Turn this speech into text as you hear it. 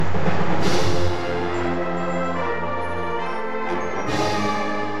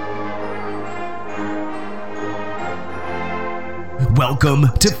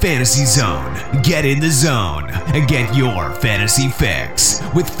Welcome to Fantasy Zone. Get in the zone and get your fantasy fix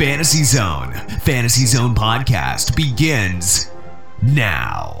with Fantasy Zone. Fantasy Zone podcast begins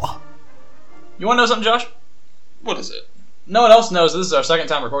now. You want to know something, Josh? What is it? No one else knows this is our second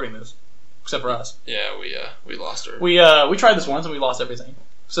time recording this, except for us. Yeah, we lost her. We tried this once and we lost everything.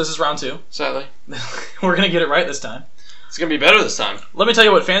 So this is round 2. Sadly. We're going to get it right this time. It's going to be better this time. Let me tell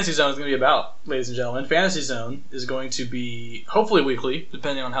you what Fantasy Zone is going to be about, ladies and gentlemen. Fantasy Zone is going to be, hopefully weekly,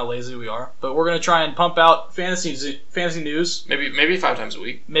 depending on how lazy we are. But we're going to try and pump out fantasy news. Maybe 5 times a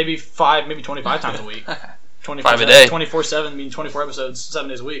week. Maybe 25 times a week. 5 a day. 24/7, meaning 24 episodes, 7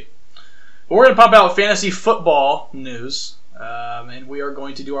 days a week. But we're going to pump out fantasy football news. And we are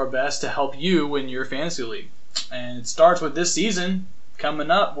going to do our best to help you win your fantasy league. And it starts with this season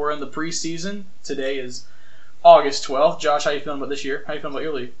coming up. We're in the preseason. Today is August 12th. Josh, how you feeling about this year? How you feeling about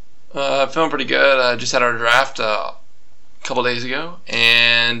your league? Feeling pretty good. Just had our draft a couple days ago,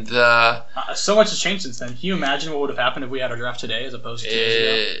 and so much has changed since then. Can you imagine what would have happened if we had our draft today as opposed to 2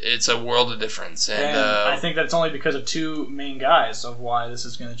 years ago? It's a world of difference. And I think that it's only because of 2 main guys of why this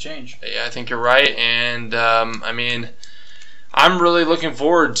is going to change. Yeah, I think you're right. And I'm really looking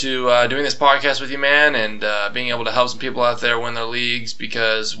forward to doing this podcast with you, man, and being able to help some people out there win their leagues,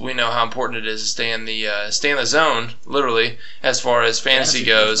 because we know how important it is to stay in the zone, literally, as far as fantasy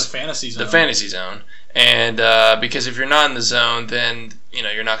goes. The fantasy zone. The fantasy zone. And because if you're not in the zone, then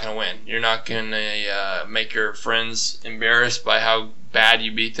you're not going to win. You're not going to make your friends embarrassed by how bad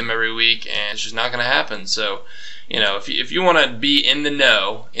you beat them every week, and it's just not going to happen. So, if you want to be in the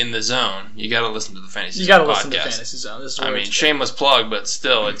know, in the zone, you got to listen to the Fantasy Zone podcast. You got to listen to Fantasy Zone. This is shameless plug, but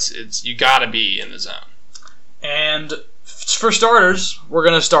still, it's you got to be in the zone. And for starters, we're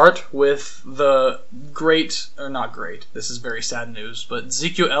going to start with the not great, this is very sad news, but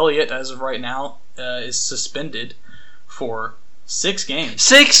Ezekiel Elliott, as of right now, is suspended for 6 games.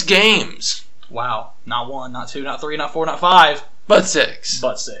 6 games! Wow. Not 1, not 2, not 3, not 4, not 5. But 6.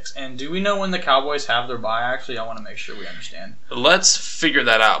 And do we know when the Cowboys have their bye? Actually, I want to make sure we understand. Let's figure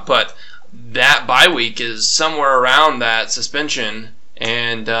that out. But that bye week is somewhere around that suspension,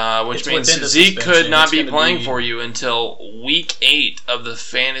 and which means Zeke could not be playing for you until week 8 of the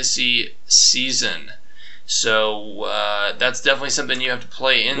fantasy season. So that's definitely something you have to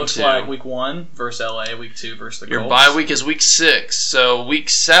play into. Looks like week 1 versus LA, week 2 versus the Colts. Your bye week is week 6, so week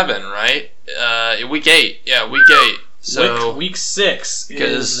 7, right? Week 8. Yeah, week 8. So week 6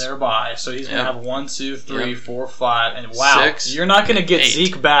 is their bye, so he's going to have 1, 2, 3, 4, 5, and wow, 6, you're not going to get 8.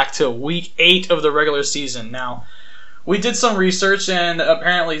 Zeke back till week 8 of the regular season. Now, we did some research, and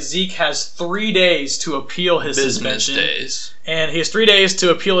apparently Zeke has 3 days to appeal his suspension. Days. And he has 3 days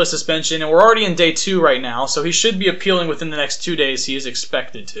to appeal his suspension, and we're already in day 2 right now, so he should be appealing within the next 2 days. He is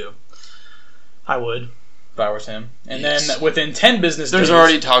expected to. I would, if I was him. And then within 10 business days... There's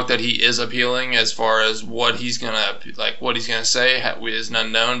already talk that he is appealing. As far as what he's gonna say is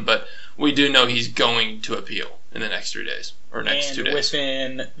unknown, but we do know he's going to appeal in the next 3 days. Or next 2 days.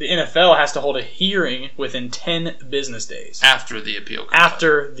 The NFL has to hold a hearing within 10 business days. After the appeal.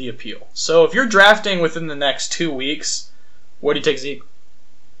 After the appeal. So if you're drafting within the next 2 weeks, where do you take Zeke?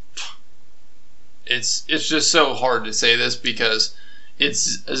 It's just so hard to say this because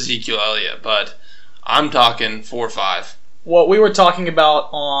it's Ezekiel Elliott, but I'm talking 4 or 5. What we were talking about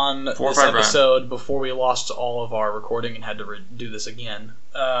on this episode round. Before we lost all of our recording and had to do this again,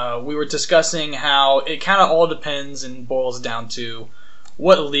 we were discussing how it kind of all depends and boils down to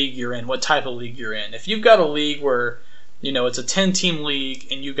what league you're in, what type of league you're in. If you've got a league where it's a 10-team league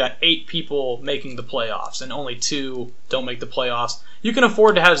and you've got 8 people making the playoffs and only 2 don't make the playoffs, you can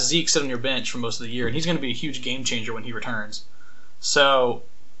afford to have Zeke sit on your bench for most of the year, and he's going to be a huge game changer when he returns. So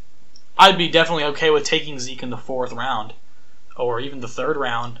I'd be definitely okay with taking Zeke in the 4th round or even the 3rd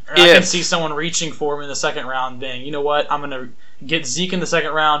round. I can see someone reaching for him in the 2nd round being, you know what, I'm going to get Zeke in the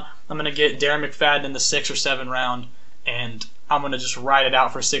 2nd round, I'm going to get Darren McFadden in the 6th or 7th round, and I'm going to just ride it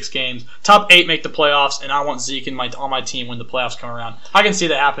out for 6 games. Top 8 make the playoffs, and I want Zeke on my team when the playoffs come around. I can see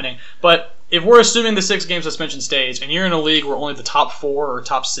that happening. But if we're assuming the 6-game suspension stage, and you're in a league where only the top 4 or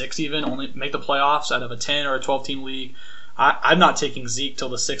top 6 even only make the playoffs out of a 10 or a 12-team league, I'm not taking Zeke till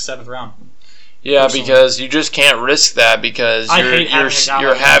the 6th, 7th round. Yeah, because you just can't risk that because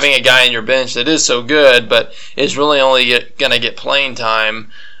you're having a guy in your bench that is so good, but is really only going to get playing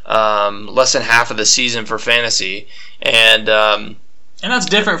time less than half of the season for fantasy. And that's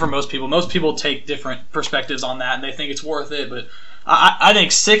different for most people. Most people take different perspectives on that, and they think it's worth it. But I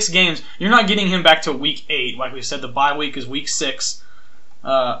think 6 games, you're not getting him back to week 8. Like we said, the bye week is week 6.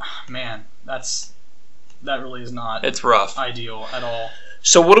 Man, that really is not it's rough. Ideal at all.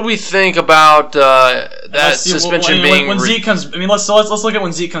 So what do we think about that suspension being... When Zeke comes... I mean, let's look at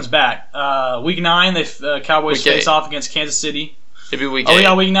when Zeke comes back. Week 9, the Cowboys face off against Kansas City. Maybe week 8.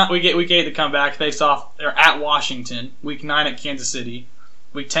 Yeah, week 8 to come back. Face off. They're at Washington. Week 9 at Kansas City.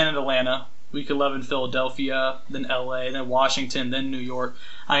 Week 10 at Atlanta. Week 11 Philadelphia. Then LA. Then Washington. Then New York.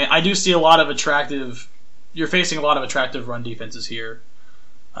 I do see a lot of attractive... You're facing a lot of attractive run defenses here.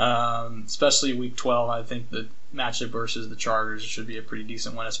 Especially week 12. I think the matchup versus the Chargers should be a pretty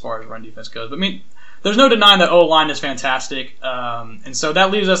decent one as far as run defense goes. But I mean, there's no denying that O-line is fantastic. And so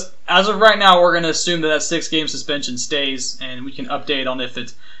that leaves us, as of right now, we're going to assume that 6-game suspension stays, and we can update on if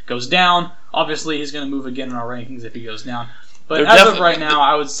it goes down. Obviously, he's going to move again in our rankings if he goes down. But as of right now,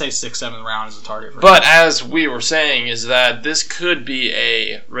 I would say 6th, 7th round is a target for him. But as we were saying, is that this could be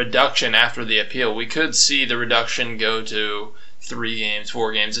a reduction after the appeal. We could see the reduction go to 3 games,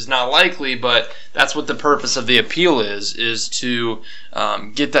 4 games. It's not likely, but that's what the purpose of the appeal is to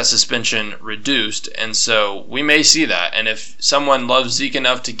get that suspension reduced. And so we may see that. And if someone loves Zeke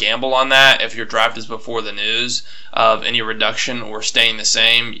enough to gamble on that, if your draft is before the news of any reduction or staying the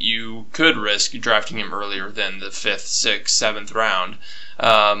same, you could risk drafting him earlier than the 5th, 6th, 7th round.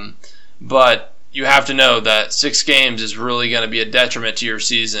 But you have to know that 6 games is really going to be a detriment to your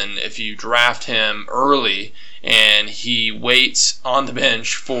season if you draft him early and he waits on the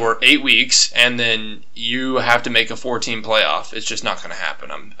bench for 8 weeks, and then you have to make a 14 playoff. It's just not going to happen.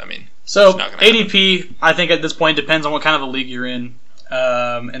 So ADP, I think at this point depends on what kind of a league you're in,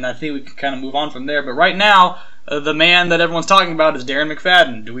 and I think we can kind of move on from there. But right now, the man that everyone's talking about is Darren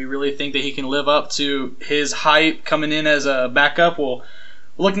McFadden. Do we really think that he can live up to his hype coming in as a backup? Well,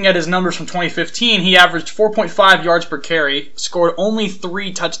 looking at his numbers from 2015, he averaged 4.5 yards per carry, scored only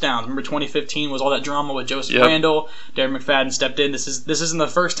 3 touchdowns. Remember 2015 was all that drama with Joseph Randle. Darren McFadden stepped in. This isn't the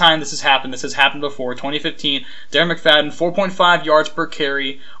first time this has happened. This has happened before. 2015, Darren McFadden, 4.5 yards per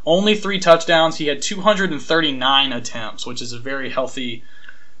carry, only 3 touchdowns. He had 239 attempts, which is a very healthy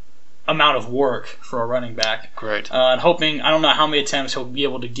amount of work for a running back. Great. And hoping, I don't know how many attempts he'll be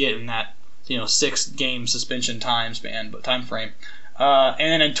able to get in that 6-game suspension time frame. And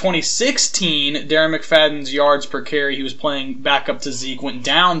then in 2016, Darren McFadden's yards per carry, he was playing back up to Zeke, went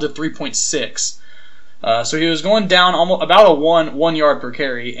down to 3.6. So he was going down about a 1 yard per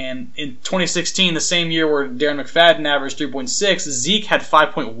carry. And in 2016, the same year where Darren McFadden averaged 3.6, Zeke had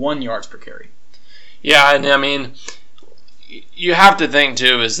 5.1 yards per carry. Yeah, and I mean, you have to think,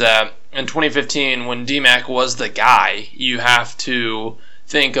 too, is that in 2015, when D-Mac was the guy, you have to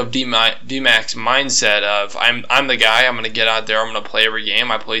think of D-Mac's mindset of, I'm the guy, I'm going to get out there, I'm going to play every game.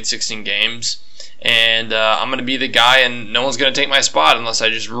 I played 16 games, and I'm going to be the guy, and no one's going to take my spot unless I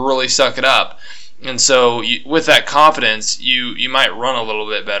just really suck it up. And so with that confidence, you might run a little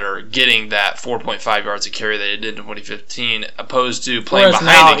bit better getting that 4.5 yards a carry that he did in 2015, opposed to playing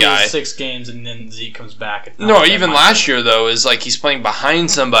behind a guy. He has 6 games and then Zeke comes back. No, even last year, though, is like he's playing behind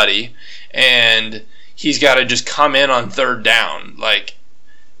somebody, and he's got to just come in on 3rd down. Like,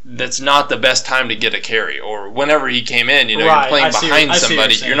 that's not the best time to get a carry. Or whenever he came in, you're playing behind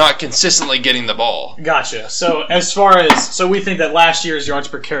somebody. You're not consistently getting the ball. Gotcha. So we think that last year's yards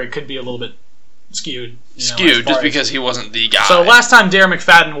per carry could be a little bit skewed. Just because he wasn't the guy. So last time Darren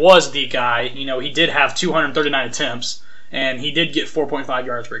McFadden was the guy, he did have 239 attempts, and he did get 4.5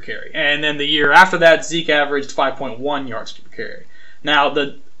 yards per carry. And then the year after that, Zeke averaged 5.1 yards per carry. Now,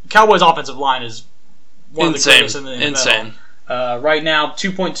 the Cowboys' offensive line is one of the greatest in the NFL. Insane. Right now,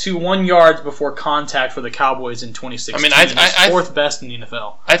 2.21 yards before contact for the Cowboys in 2016. I mean, I 4th best in the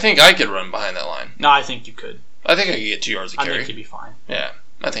NFL. I think I could run behind that line. No, I think you could. I think I could get 2 yards a carry. I think you'd be fine. Yeah,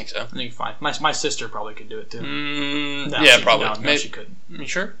 I think so. I think you're fine. My sister probably could do it too. Probably. No, she couldn't. You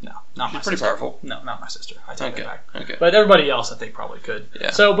sure? No, not my sister. Pretty powerful. No, not my sister. I take it back. Okay. But everybody else, I think, probably could.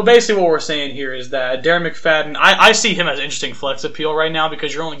 Yeah. So, but basically what we're saying here is that Darren McFadden, I see him as an interesting flex appeal right now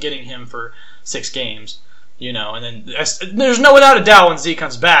because you're only getting him for 6 games. And then there's no without a doubt when Zeke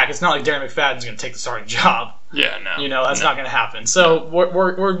comes back, it's not like Darren McFadden's going to take the starting job. Yeah, no. That's not going to happen. So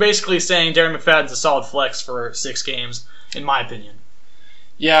we're basically saying Darren McFadden's a solid flex for 6 games, in my opinion.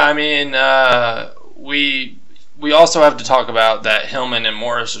 Yeah, I mean, we also have to talk about that Hillman and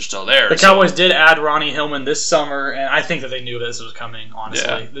Morris are still there. The Cowboys did add Ronnie Hillman this summer, and I think that they knew this was coming, honestly.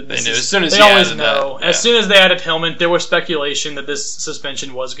 Yeah, they knew. As soon as they always know. As soon as they added Hillman, there was speculation that this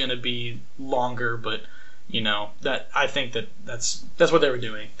suspension was going to be longer, but that I think that's what they were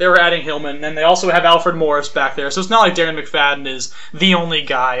doing. They were adding Hillman, and then they also have Alfred Morris back there. So it's not like Darren McFadden is the only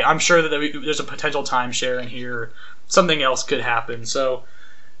guy. I'm sure that there's a potential timeshare in here. Something else could happen. So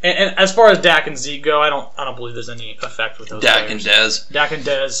And as far as Dak and Zeke go, I don't believe there's any effect with those Dak players. and Dez. Dak and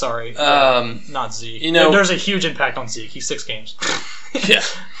Dez, sorry. Not Zeke. There's a huge impact on Zeke. He's 6 games. Yeah.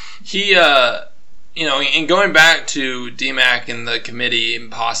 He, and going back to D-Mac and the committee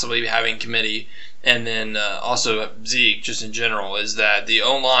and possibly having committee, and then also Zeke just in general, is that the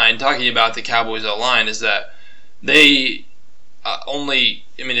O-line, talking about the Cowboys O-line, is that they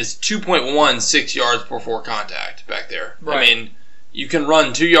it's 2.16 yards before contact back there. Right. I mean, you can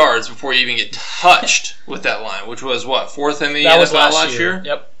run 2 yards before you even get touched with that line, which was, what, 4th in the NFL last year?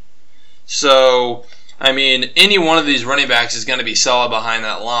 Yep. So, I mean, any one of these running backs is going to be solid behind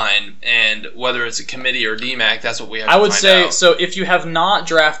that line, and whether it's a committee or DMAC, that's what we have to find out. I would say, so if you have not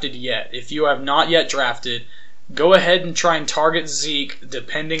drafted yet, go ahead and try and target Zeke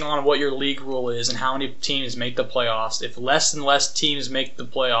depending on what your league rule is and how many teams make the playoffs. If less and less teams make the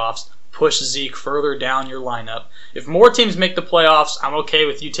playoffs, push Zeke further down your lineup. If more teams make the playoffs, I'm okay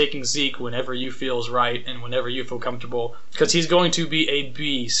with you taking Zeke whenever you feel is right and whenever you feel comfortable, because he's going to be a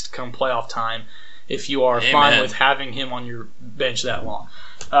beast come playoff time if you are fine with having him on your bench that long.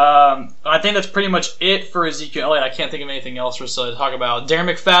 I think that's pretty much it for Ezekiel Elliott. I can't think of anything else for us to talk about.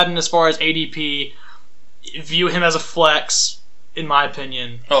 Darren McFadden, as far as ADP, view him as a flex, in my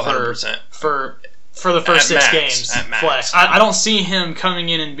opinion. 100%. For the first 6 games. Flex. I don't see him coming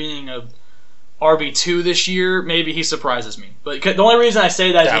in and being a RB2 this year. Maybe he surprises me. But the only reason I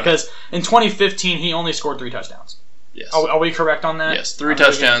say that is because in 2015 he only scored 3 touchdowns. Yes. Are we correct on that? Yes, 3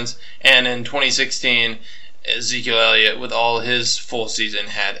 touchdowns. And in 2016, Ezekiel Elliott, with all his full season,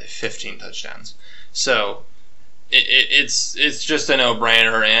 had 15 touchdowns. So it's just a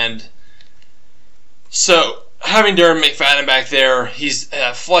no-brainer. And so having Darren McFadden back there, he's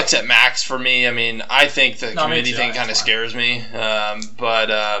flex at max for me. I mean, I think the committee thing kind of scares me. Darren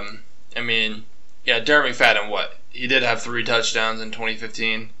McFadden, what? He did have 3 touchdowns in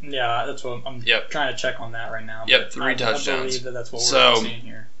 2015. Yeah, that's what I'm trying to check on that right now. Yep, 3 touchdowns. I believe that's what we're seeing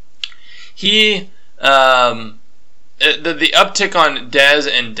here. He, the uptick on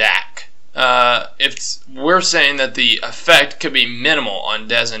Dez and Dak, we're saying that the effect could be minimal on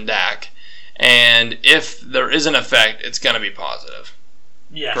Dez and Dak, and if there is an effect, it's going to be positive.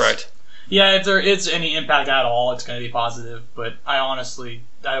 Yes. Correct? Yeah, if there is any impact at all, it's going to be positive, but I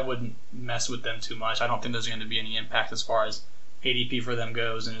wouldn't mess with them too much. I don't think there's going to be any impact as far as ADP for them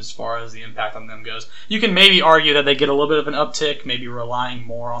goes and as far as the impact on them goes. You can maybe argue that they get a little bit of an uptick, maybe relying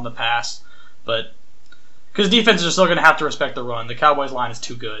more on the pass, but because defenses are still going to have to respect the run. The Cowboys line is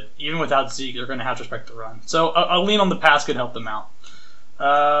too good. Even without Zeke, they're going to have to respect the run. So a lean on the pass could help them out.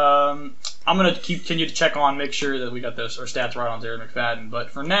 I'm going to continue to check on, make sure that we got our stats right on Darren McFadden. But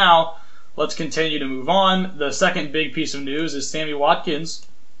for now, let's continue to move on. The second big piece of news is Sammy Watkins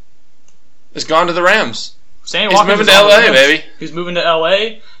has gone to the Rams. He's moving to LA, baby. He's moving to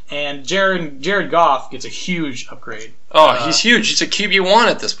LA, and Jared Goff gets a huge upgrade. Oh, he's huge. He's a QB1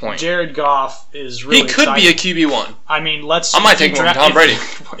 at this point. Jared Goff is really exciting. Be a QB1. I mean, I might take him from Tom Brady.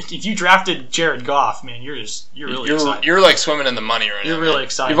 If you drafted Jared Goff, man, you're really excited. You're like swimming in the money right now. You're really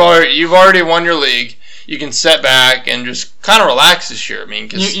excited. You've already won your league. You can sit back and just kind of relax this year. I mean,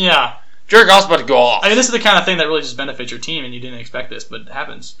 because Jared Goff's about to go off. I mean, this is the kind of thing that really just benefits your team, and you didn't expect this, but it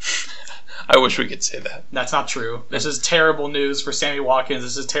happens. I wish we could say that. That's not true. This is terrible news for Sammy Watkins.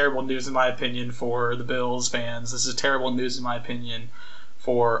 This is terrible news, in my opinion, for the Bills fans. This is terrible news, in my opinion,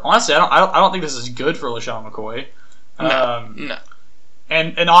 for... Honestly, I don't think this is good for LaShawn McCoy. No.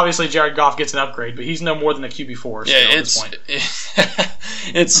 And obviously Jared Goff gets an upgrade, but he's no more than a QB4 at this point.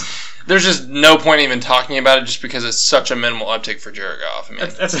 There's just no point even talking about it just because it's such a minimal uptick for Jared Goff. I mean,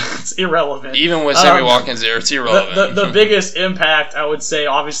 it's irrelevant. Even with Sammy Watkins there, it's irrelevant. The biggest impact, I would say,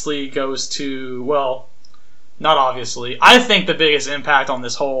 obviously goes to, well, not obviously. I think the biggest impact on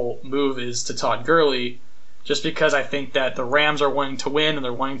this whole move is to Todd Gurley, just because I think that the Rams are wanting to win, and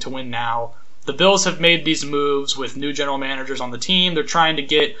they're wanting to win now. The Bills have made these moves with new general managers on the team. They're trying to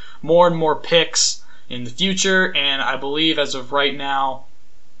get more and more picks in the future, and I believe as of right now,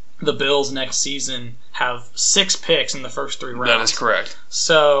 the Bills next season have 6 picks in the first 3 rounds. That is correct.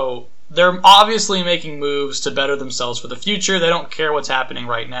 So they're obviously making moves to better themselves for the future. They don't care what's happening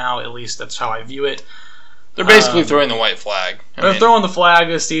right now. At least that's how I view it. They're basically throwing the white flag. They're throwing the flag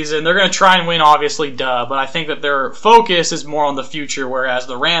this season. They're going to try and win, obviously, but I think that their focus is more on the future, whereas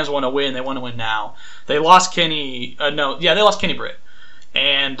the Rams want to win. They want to win now. They lost Kenny Britt.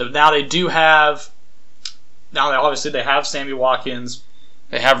 And now they do have... obviously they have Sammy Watkins.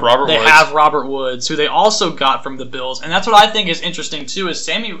 They have Robert Woods, who they also got from the Bills, and that's what I think is interesting too. Is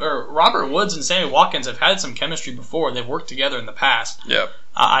Robert Woods and Sammy Watkins have had some chemistry before. They've worked together in the past. Yep.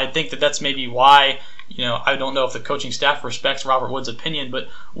 I think that's maybe why I don't know if the coaching staff respects Robert Woods' opinion, but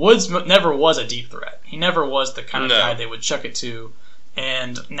Woods never was a deep threat. He never was the kind of guy they would chuck it to.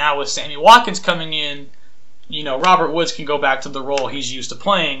 And now with Sammy Watkins coming in, Robert Woods can go back to the role he's used to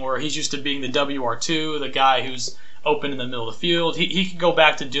playing, where he's used to being the WR2, the guy who's open in the middle of the field. He can go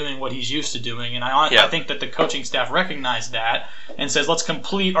back to doing what he's used to doing, and I think that the coaching staff recognized that and says, let's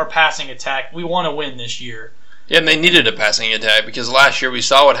complete our passing attack. We want to win this year. Yeah, and they needed a passing attack because last year we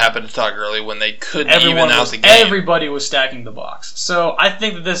saw what happened to Todd Gurley when they couldn't even out the game. Everybody was stacking the box. So I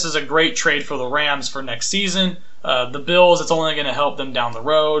think that this is a great trade for the Rams for next season. The Bills, it's only going to help them down the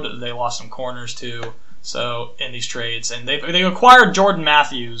road. They lost some corners too, so in these trades, and they acquired Jordan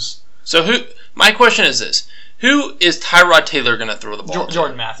Matthews. So my question is this: who is Tyrod Taylor going to throw the ball to?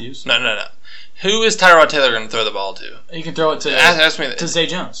 Jordan Matthews. No. Who is Tyrod Taylor going to throw the ball to? You can throw it to Zay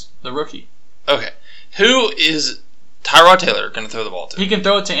Jones, the rookie. Okay. Who is Tyrod Taylor going to throw the ball to? He can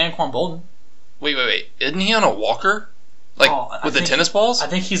throw it to Anquan Bolden. Wait. Isn't he on a walker? With the tennis balls? I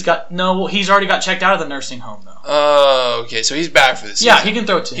think he's already got checked out of the nursing home, though. Oh, okay. So he's back for this season. Yeah, he can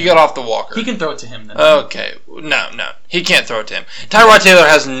throw it to him. He got off the walker. He can throw it to him then. Okay. No. He can't throw it to him. Tyrod Taylor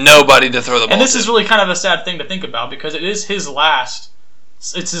has nobody to throw the ball to. And this is really kind of a sad thing to think about because it is his last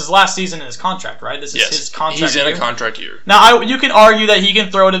season in his contract, right? This is his contract He's in year. a contract year. Now, you can argue that he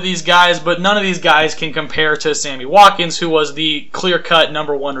can throw to these guys, but none of these guys can compare to Sammy Watkins, who was the clear-cut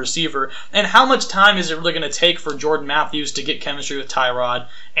number one receiver. And how much time is it really going to take for Jordan Matthews to get chemistry with Tyrod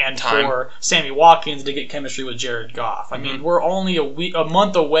and for Sammy Watkins to get chemistry with Jared Goff? I mean, we're only a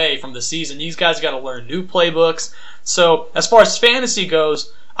month away from the season. These guys got to learn new playbooks. So, as far as fantasy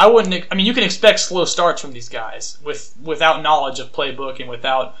goes, you can expect slow starts from these guys without knowledge of playbook and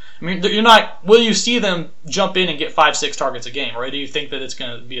without. Will you see them jump in and get 5-6 targets a game, or do you think that it's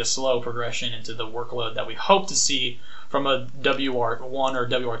going to be a slow progression into the workload that we hope to see from a WR1 or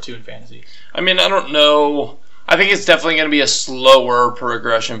WR2 in fantasy? I don't know. I think it's definitely going to be a slower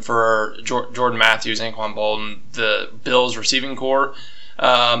progression for Jordan Matthews, Anquan Bolden, the Bills receiving core.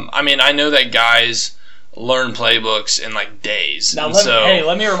 I know that guys learn playbooks in days. Now,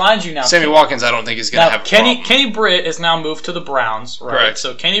 let me remind you now. Sammy Watkins, I don't think is going to have a problem. Kenny Britt is now moved to the Browns, right? Correct.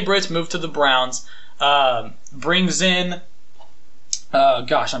 So Kenny Britt's moved to the Browns. Brings in,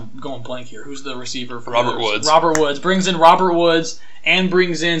 I'm going blank here. Who's the receiver for Robert Woods? Robert Woods brings in Robert Woods and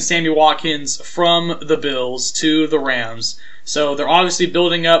brings in Sammy Watkins from the Bills to the Rams. So they're obviously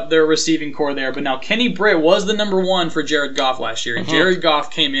building up their receiving core there. But now Kenny Britt was the number one for Jared Goff last year, and Jared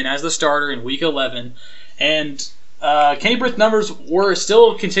Goff came in as the starter in Week 11. And Kenny Britt's numbers were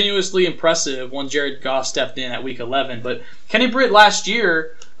still continuously impressive when Jared Goff stepped in at Week 11. But Kenny Britt last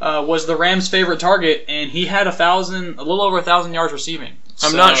year was the Rams' favorite target, and he had a little over 1,000 yards receiving.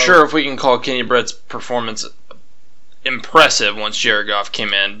 I'm not sure if we can call Kenny Britt's performance impressive once Jared Goff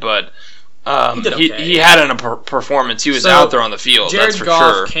came in, but he had a performance. He was out there on the field. Jared that's for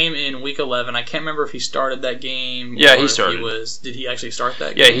Goff sure. Came in Week 11. I can't remember if he started that game. Yeah, he started. Did he actually start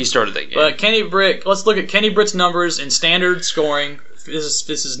that game? Yeah, he started that game. But Kenny Britt. Let's look at Kenny Britt's numbers in standard scoring. This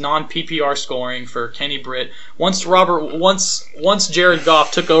is non-PPR scoring for Kenny Britt. Once Jared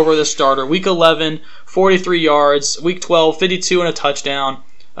Goff took over the starter, Week 11, 43 yards. Week 12, 52 and a touchdown.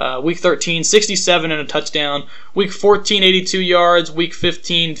 Week 13, 67 and a touchdown. Week 14, 82 yards. Week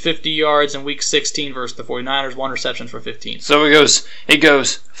 15, 50 yards. And Week 16 versus the 49ers, 1 reception for 15. So it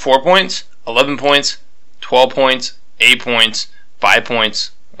goes 4 points, 11 points, 12 points, 8 points, 5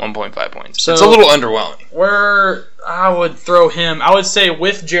 points, 1.5 points. So it's a little underwhelming. Where I would throw him, I would say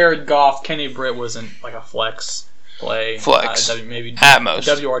with Jared Goff, Kenny Britt wasn't like a flex play. Maybe at most.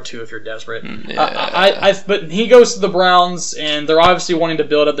 WR2 if you're desperate. But he goes to the Browns, and they're obviously wanting to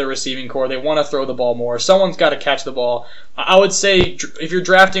build up their receiving core. They want to throw the ball more. Someone's got to catch the ball. I would say if you're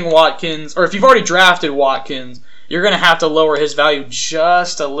drafting Watkins, or if you've already drafted Watkins, you're going to have to lower his value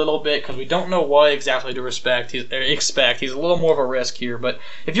just a little bit because we don't know what exactly to expect. He's a little more of a risk here. But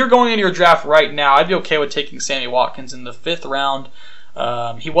if you're going into your draft right now, I'd be okay with taking Sammy Watkins in the 5th round.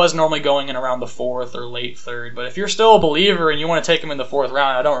 He was normally going in around the 4th or late 3rd, but if you're still a believer and you want to take him in the 4th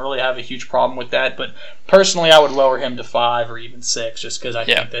round, I don't really have a huge problem with that. But personally, I would lower him to 5 or even 6, just because I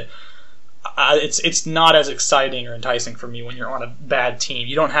think that it's not as exciting or enticing for me when you're on a bad team.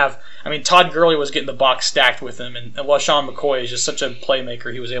 You don't have. Todd Gurley was getting the box stacked with him, and LaShawn McCoy is just such a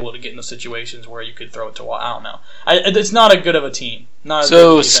playmaker. He was able to get into situations where you could throw it to. I don't know. It's not a good of a team.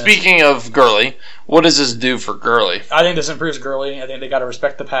 So speaking of Gurley, what does this do for Gurley? I think this improves Gurley. I think they got to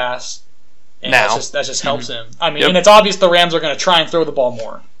respect the pass. And now that just helps him. And it's obvious the Rams are going to try and throw the ball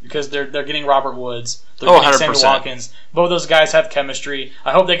more because they're getting Robert Woods. They're getting 100%. Sammy Watkins. Both those guys have chemistry.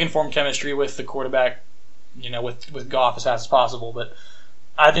 I hope they can form chemistry with the quarterback, with Goff as fast as possible. But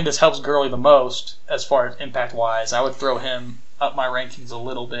I think this helps Gurley the most as far as impact-wise. I would throw him up my rankings a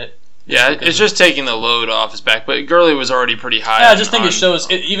little bit. Yeah, it's just taking the load off his back, but Gurley was already pretty high. Yeah, I just think it shows,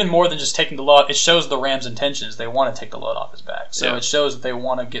 even more than just taking the load, it shows the Rams' intentions. They want to take the load off his back. So it shows that they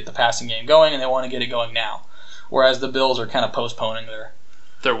want to get the passing game going, and they want to get it going now. Whereas the Bills are kind of postponing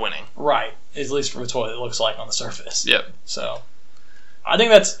their winning. Right, at least for what it looks like on the surface. Yep. So I think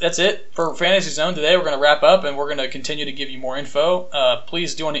that's it for Fantasy Zone today. We're going to wrap up, and we're going to continue to give you more info.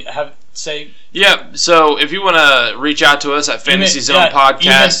 Please, do you want to say? Yeah. So if you want to reach out to us at Fantasy Zone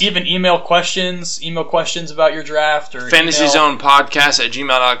Podcast, even email questions about your draft or Fantasy Zone Podcast at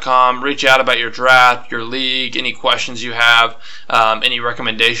gmail.com. Reach out about your draft, your league, any questions you have, any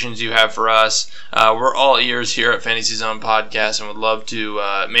recommendations you have for us. We're all ears here at Fantasy Zone Podcast, and would love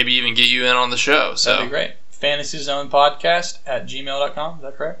to maybe even get you in on the show. So that'd be great. Fantasy Zone Podcast at gmail.com. Is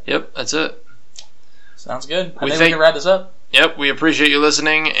that correct? Yep, that's it. Sounds good. I think we can wrap this up. Yep, we appreciate you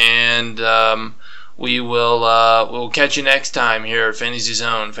listening, and we'll catch you next time here at Fantasy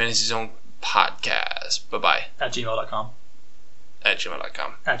Zone Podcast. Bye-bye. At gmail.com. At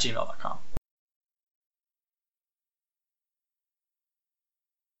gmail.com. At gmail.com.